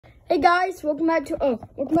Hey guys, welcome back to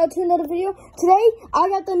another video. Today I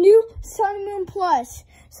got the new Sun and Moon plush.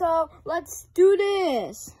 So let's do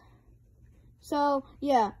this. So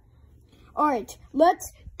yeah. Alright,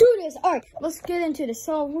 let's do this. Alright, let's get into this.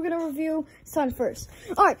 So we're gonna review Sun first.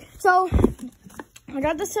 Alright, so I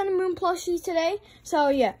got the Sun and Moon plushie today. So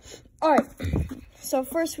yeah. Alright. So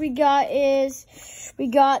first we got the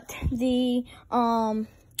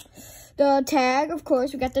tag, of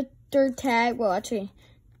course. We got the third tag. Well, actually,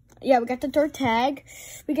 yeah, we got the third tag.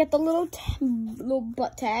 We got the little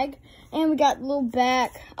butt tag, and we got the little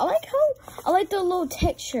back. I like the little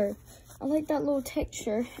texture. I like that little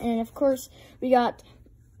texture, and of course, we got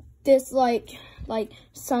this like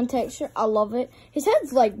sun texture. I love it. His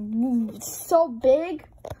head's like so big,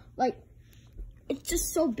 like it's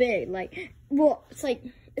just so big. Like, well, it's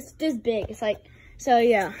this big. It's like, so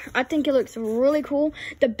yeah, I think it looks really cool.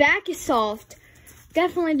 The back is soft.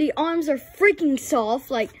 Definitely the arms are freaking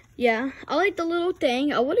soft. Like, yeah, I like the little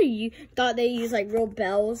thing. I would have thought they used like real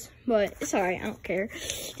bells, but it's alright. I don't care.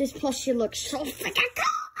 This plushie looks so freaking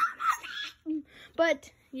cool. But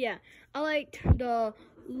yeah, I liked a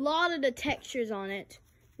lot of the textures on it.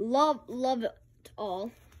 Love it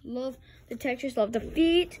all. Love the textures. Love the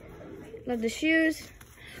feet. Love the shoes.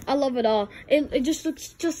 I love it all. It just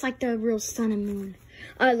looks just like the real Sun and Moon.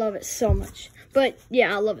 I love it so much. But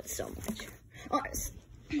yeah, I love it so much. Alright,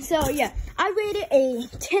 so yeah, I rated a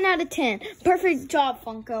 10 out of 10. Perfect job,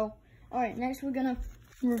 Funko. Alright, next we're gonna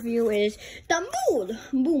review is the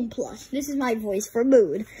Moon Plus. This is my voice for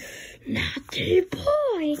Moon. Naughty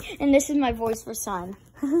boy. And this is my voice for Sun.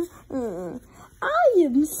 I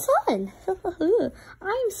am Sun.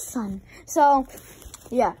 I'm Sun. So,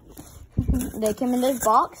 yeah. They came in this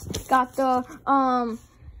box. Got the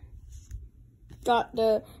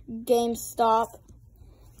GameStop.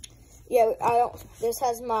 Yeah, this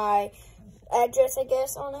has my address, I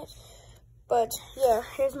guess, on it. But yeah,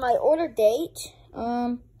 here's my order date.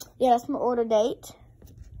 Yeah, that's my order date.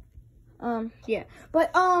 Yeah.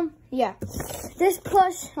 But yeah. This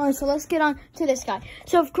plush, alright, so let's get on to this guy.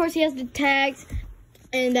 So of course he has the tags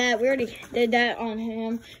and that we already did that on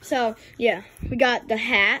him. So yeah, we got the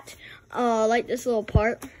hat. I like this little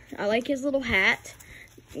part. I like his little hat.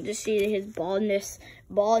 You just see his baldness.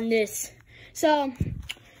 So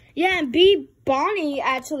yeah, and Bonnie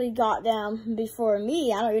actually got them before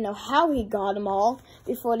me. I don't even know how he got them all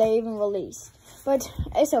before they even released. But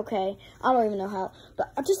it's okay. I don't even know how.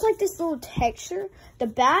 But I just like this little texture. The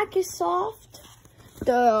back is soft.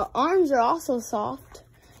 The arms are also soft.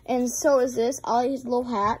 And so is this. I like his little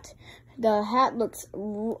hat. The hat looks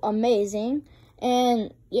amazing.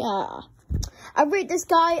 And yeah. I rate this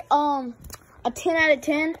guy a 10 out of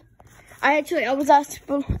 10. I was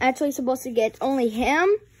actually supposed to get only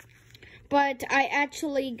him. But I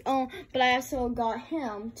also got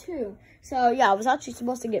him too. So yeah, I was actually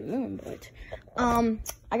supposed to get Moon, but I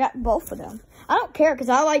got both of them. I don't care because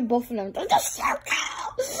I like both of them. They're just so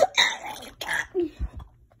cool.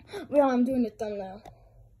 Well, I'm doing the thumbnail.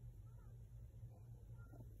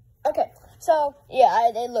 Okay, so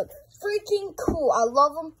yeah, they look freaking cool. I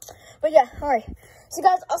love them. But yeah, all right. So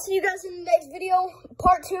guys, I'll see you guys in the next video,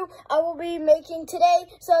 part 2. I will be making today.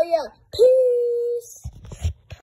 So yeah, peace.